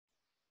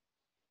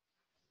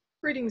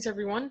Greetings,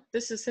 everyone.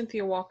 This is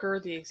Cynthia Walker,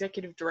 the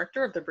Executive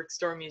Director of the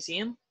Brickstore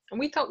Museum, and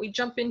we thought we'd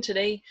jump in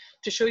today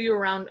to show you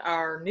around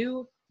our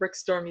new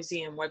Brickstore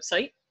Museum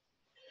website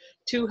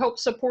to help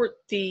support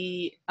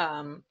the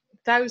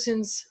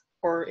thousands,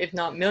 or if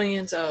not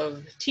millions,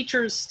 of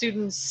teachers,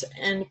 students,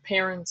 and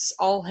parents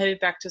all headed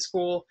back to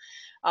school,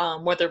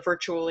 whether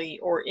virtually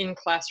or in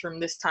classroom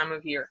this time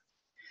of year.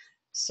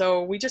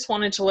 So we just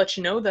wanted to let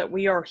you know that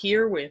we are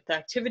here with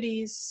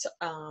activities,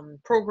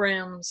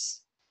 programs,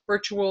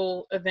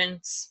 virtual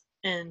events,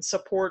 and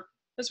support,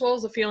 as well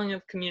as a feeling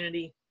of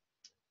community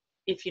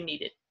if you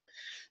need it.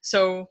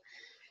 So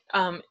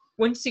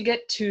once you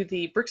get to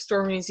the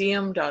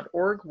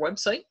brickstoremuseum.org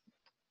website,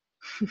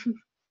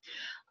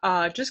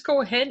 just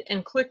go ahead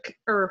and click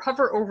or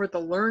hover over the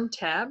Learn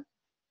tab.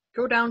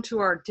 Go down to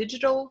our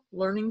Digital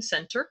Learning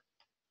Center.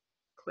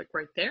 Click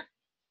right there.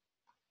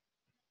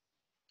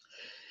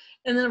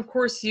 And then, of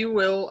course, you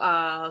will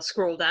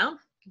scroll down,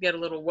 get a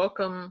little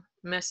welcome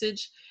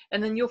message,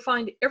 and then you'll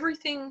find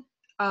everything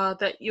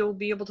that you'll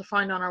be able to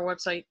find on our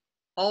website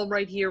all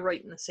right here,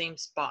 right in the same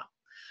spot.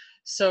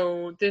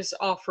 So this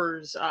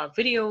offers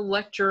video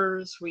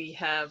lectures, we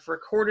have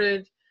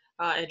recorded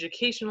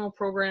educational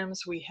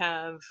programs, we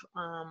have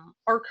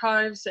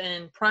archives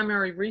and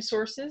primary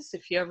resources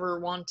if you ever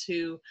want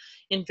to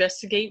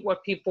investigate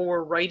what people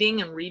were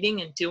writing and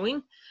reading and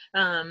doing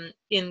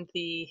in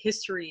the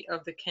history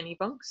of the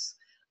Kennebunks.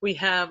 We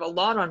have a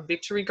lot on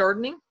victory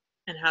gardening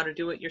and how to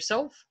do it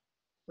yourself.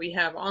 We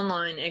have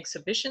online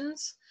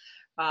exhibitions,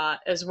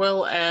 as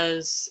well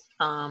as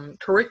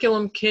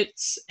curriculum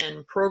kits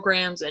and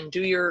programs and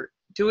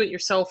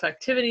do-it-yourself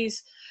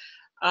activities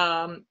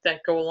that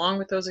go along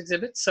with those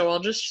exhibits. So I'll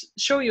just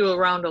show you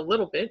around a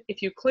little bit.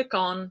 If you click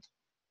on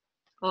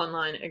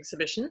online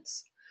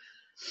exhibitions,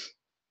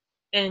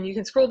 and you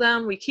can scroll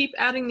down, we keep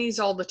adding these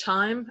all the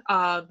time.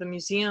 The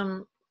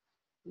museum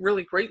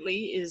really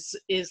greatly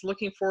is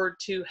looking forward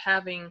to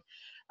having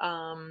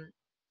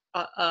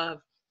a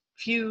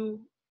few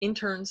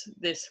interns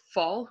this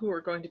fall who are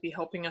going to be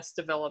helping us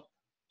develop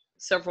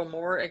several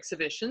more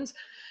exhibitions.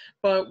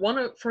 But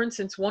for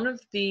instance, one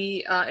of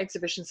the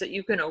exhibitions that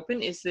you can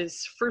open is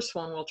this first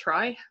one we'll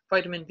try,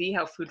 Vitamin B,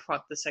 How Food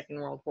Fought the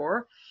Second World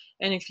War.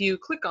 And if you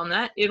click on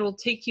that, it'll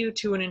take you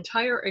to an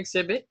entire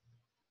exhibit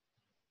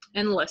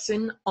and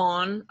lesson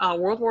on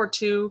World War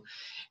II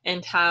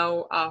and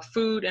how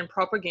food and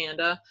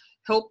propaganda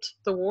helped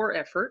the war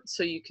effort.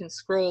 So you can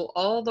scroll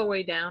all the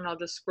way down. I'll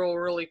just scroll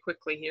really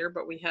quickly here,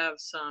 but we have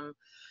some,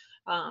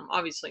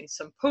 obviously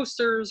some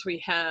posters. We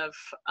have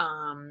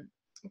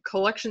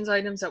collections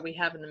items that we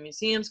have in the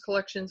museum's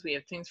collections. We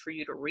have things for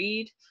you to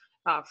read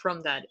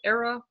from that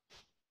era,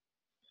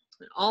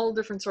 and all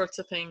different sorts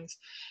of things.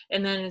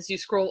 And then as you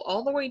scroll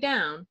all the way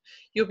down,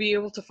 you'll be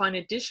able to find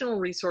additional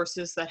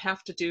resources that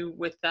have to do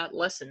with that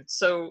lesson.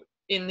 So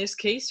in this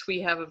case, we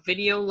have a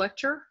video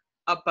lecture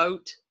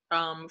about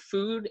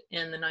food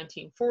in the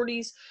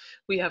 1940s.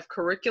 We have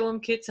curriculum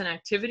kits and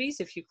activities.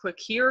 If you click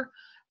here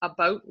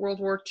about World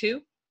War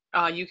II,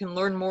 you can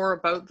learn more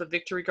about the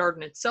Victory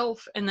Garden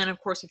itself. And then, of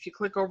course, if you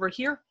click over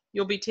here,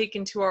 you'll be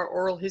taken to our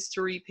oral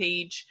history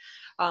page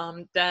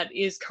that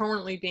is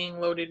currently being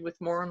loaded with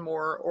more and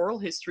more oral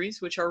histories,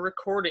 which are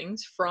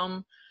recordings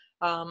from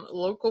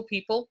local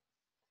people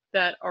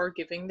that are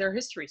giving their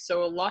history.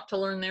 So a lot to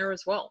learn there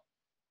as well.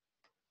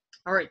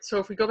 All right, so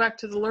if we go back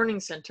to the Learning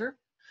Center,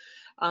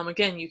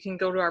 again, you can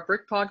go to our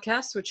Brick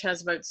Podcast, which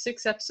has about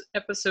 6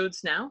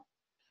 episodes now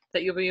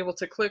that you'll be able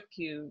to click.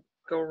 You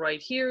go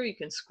right here, you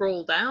can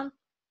scroll down,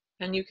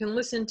 and you can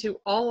listen to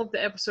all of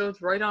the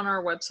episodes right on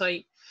our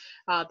website.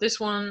 This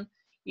one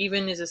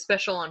even is a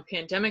special on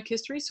pandemic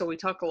history, so we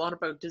talk a lot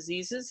about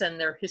diseases and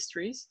their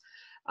histories.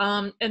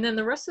 And then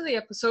the rest of the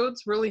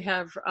episodes really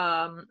have,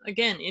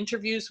 again,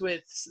 interviews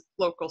with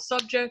local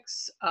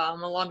subjects, a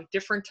lot of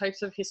different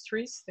types of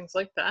histories, things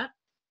like that.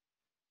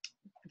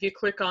 If you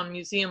click on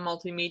Museum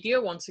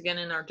Multimedia, once again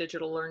in our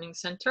Digital Learning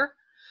Center,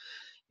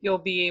 you'll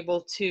be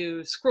able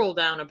to scroll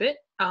down a bit.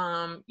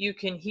 You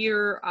can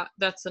hear,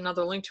 that's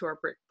another link to our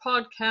Brick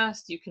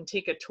Podcast. You can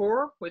take a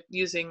tour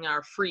using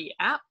our free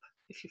app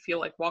if you feel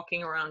like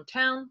walking around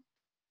town.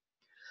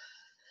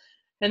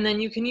 And then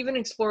you can even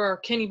explore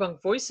our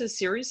Kennebunk Voices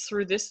series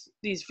through these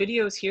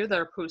videos here that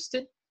are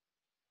posted.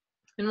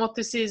 And what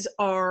this is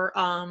are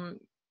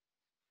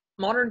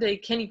modern day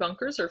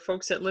Kennebunkers, or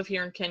folks that live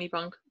here in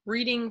Kennebunk,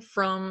 reading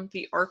from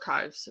the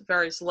archives,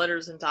 various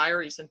letters and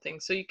diaries and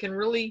things. So you can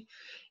really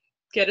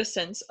get a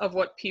sense of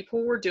what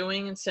people were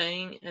doing and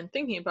saying and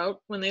thinking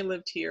about when they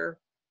lived here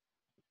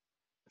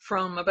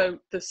from about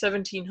the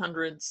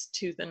 1700s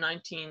to the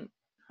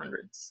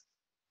 1900s.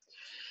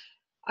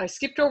 I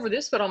skipped over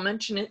this, but I'll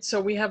mention it. So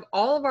we have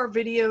all of our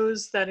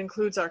videos. That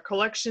includes our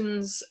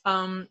collections,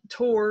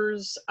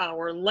 tours,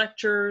 our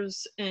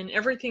lectures, and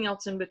everything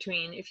else in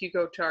between. If you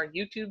go to our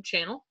YouTube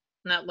channel,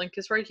 and that link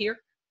is right here.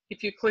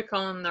 If you click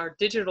on our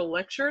digital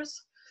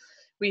lectures,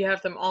 we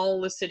have them all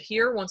listed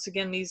here. Once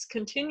again, these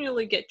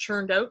continually get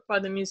churned out by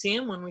the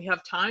museum when we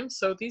have time.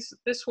 So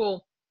this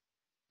will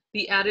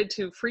be added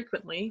to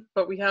frequently,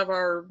 but we have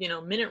our,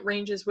 minute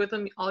ranges with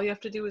them. All you have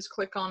to do is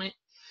click on it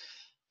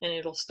and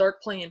it'll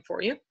start playing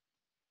for you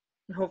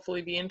and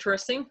hopefully be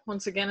interesting.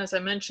 Once again, as I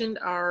mentioned,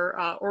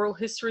 our oral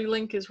history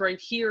link is right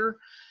here.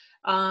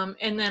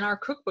 And then our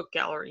cookbook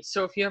gallery.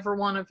 So if you ever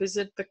want to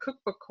visit the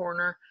cookbook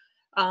corner,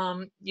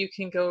 you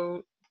can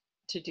go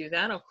to do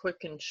that. I'll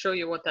click and show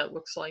you what that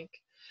looks like.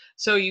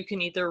 So you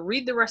can either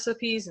read the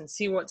recipes and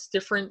see what's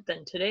different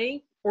than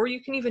today, or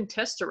you can even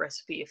test a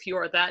recipe if you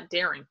are that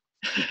daring.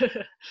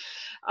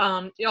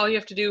 All you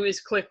have to do is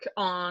click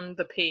on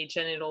the page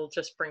and it'll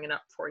just bring it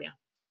up for you.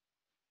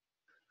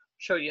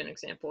 Show you an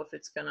example if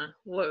it's gonna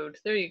load.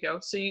 There you go.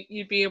 So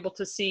you'd be able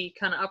to see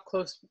kind of up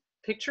close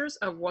pictures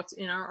of what's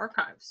in our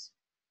archives.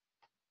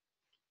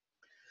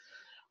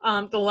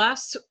 The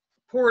last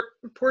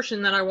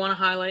portion that I want to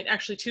highlight,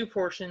 actually two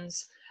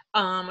portions.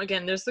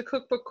 Again, there's the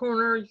cookbook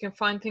corner. You can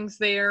find things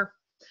there.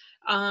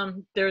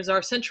 There's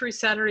our Century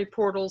Saturday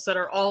portals that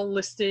are all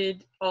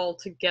listed all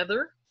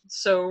together.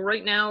 So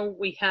right now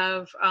we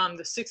have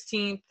the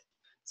 16th,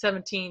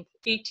 17th,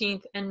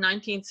 18th, and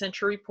 19th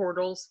century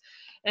portals.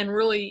 And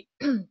really,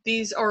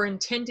 these are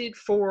intended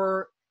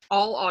for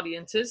all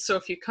audiences. So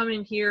if you come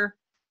in here,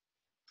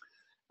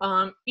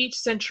 each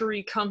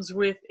century comes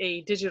with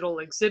a digital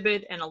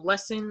exhibit and a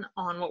lesson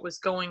on what was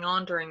going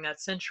on during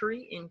that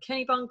century. In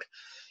Kennebunk,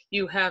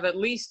 you have at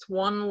least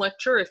one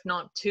lecture, if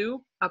not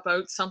two,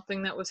 about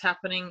something that was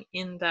happening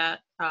in that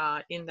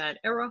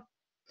era.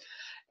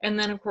 And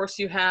then, of course,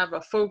 you have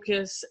a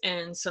focus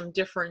and some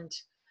different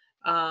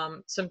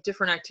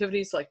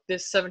activities, like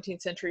this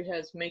 17th century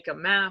has make a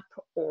map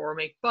or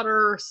make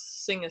butter,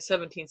 sing a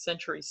 17th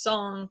century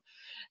song,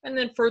 and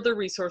then further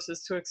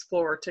resources to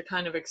explore to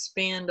kind of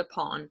expand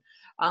upon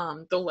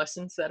the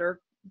lessons that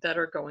are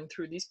going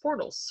through these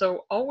portals.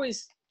 So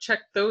always check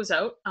those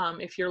out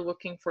if you're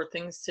looking for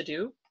things to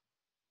do.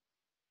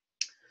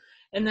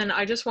 And then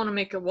I just want to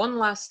make one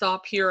last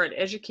stop here at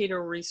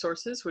Educator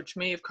Resources, which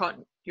may have caught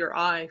your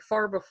eye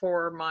far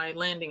before my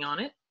landing on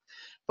it.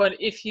 But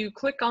if you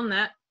click on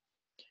that,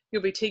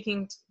 you'll be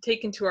taken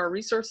to our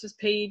resources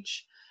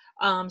page.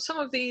 Some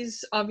of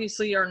these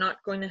obviously are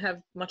not going to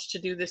have much to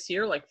do this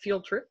year, like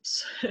field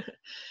trips.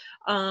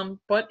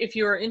 But if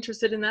you are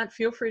interested in that,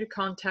 feel free to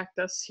contact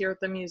us here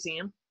at the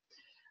museum.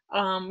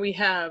 We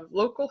have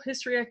local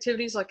history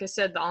activities, like I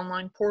said, the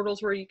online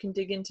portals where you can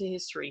dig into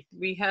history.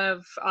 We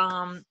have,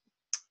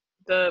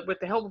 with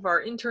the help of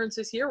our interns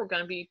this year, we're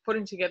going to be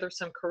putting together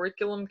some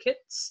curriculum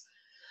kits.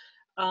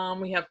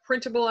 We have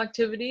printable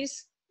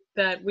activities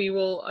that we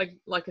will,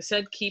 like I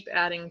said, keep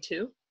adding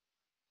to.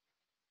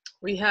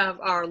 We have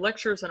our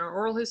lectures and our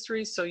oral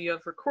histories. So you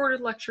have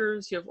recorded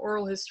lectures, you have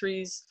oral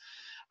histories.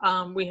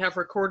 We have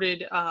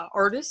recorded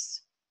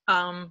artists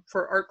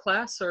for art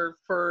class, or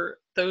for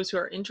those who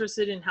are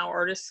interested in how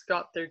artists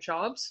got their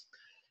jobs.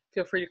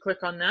 Feel free to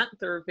click on that.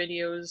 There are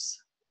videos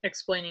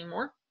explaining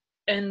more.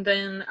 And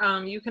then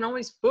you can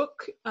always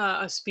book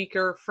a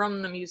speaker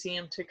from the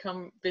museum to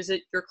come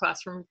visit your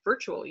classroom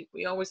virtually.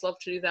 We always love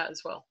to do that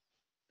as well.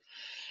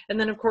 And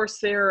then, of course,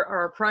 there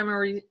are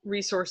primary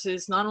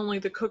resources, not only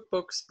the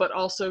cookbooks, but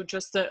also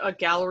just a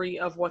gallery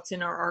of what's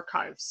in our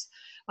archives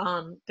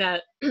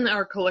that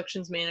our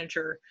collections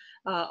manager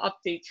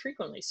updates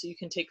frequently, so you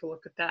can take a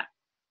look at that.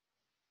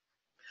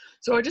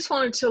 So I just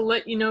wanted to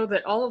let you know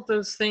that all of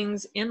those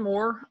things and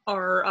more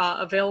are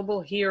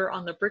available here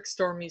on the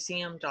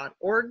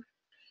brickstoremuseum.org.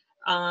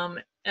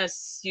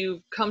 As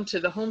you come to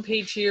the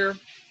homepage here,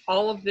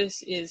 all of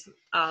this is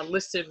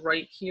listed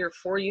right here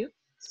for you.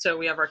 So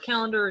we have our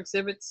calendar,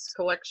 exhibits,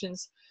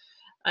 collections,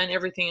 and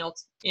everything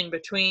else in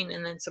between,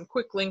 and then some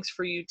quick links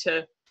for you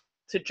to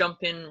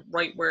jump in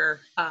right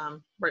where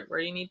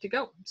you need to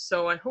go.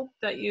 So I hope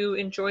that you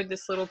enjoyed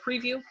this little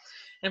preview,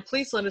 and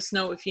please let us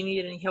know if you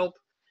need any help.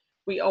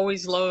 We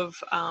always love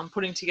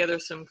putting together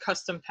some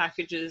custom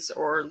packages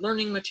or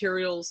learning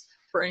materials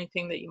for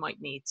anything that you might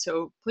need.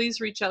 So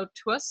please reach out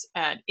to us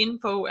at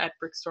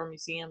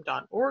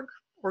info@brickstoremuseum.org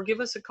or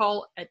give us a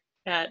call at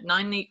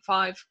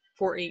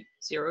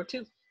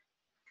 985-4802.